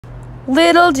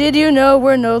Little did you know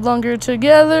we're no longer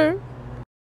together.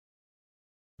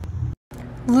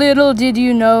 Little did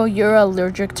you know you're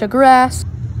allergic to grass.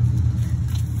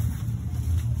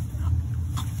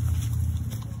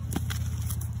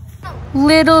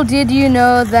 Little did you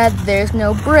know that there's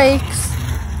no brakes.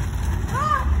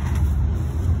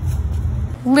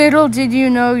 Little did you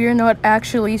know you're not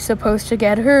actually supposed to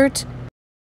get hurt.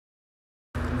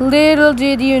 Little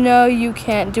did you know you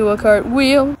can't do a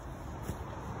cartwheel.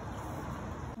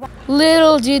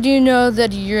 Little did you know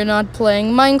that you're not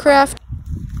playing Minecraft.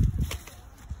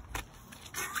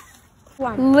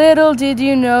 Little did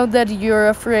you know that you're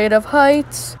afraid of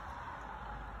heights.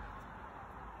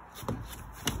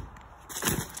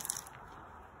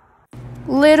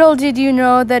 Little did you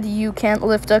know that you can't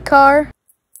lift a car.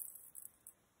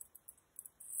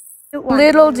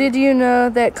 Little did you know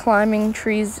that climbing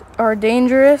trees are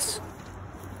dangerous.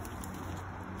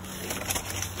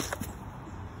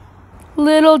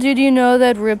 Little did you know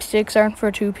that ripsticks aren't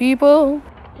for two people.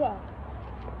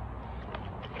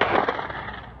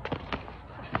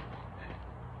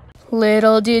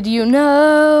 Little did you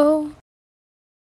know.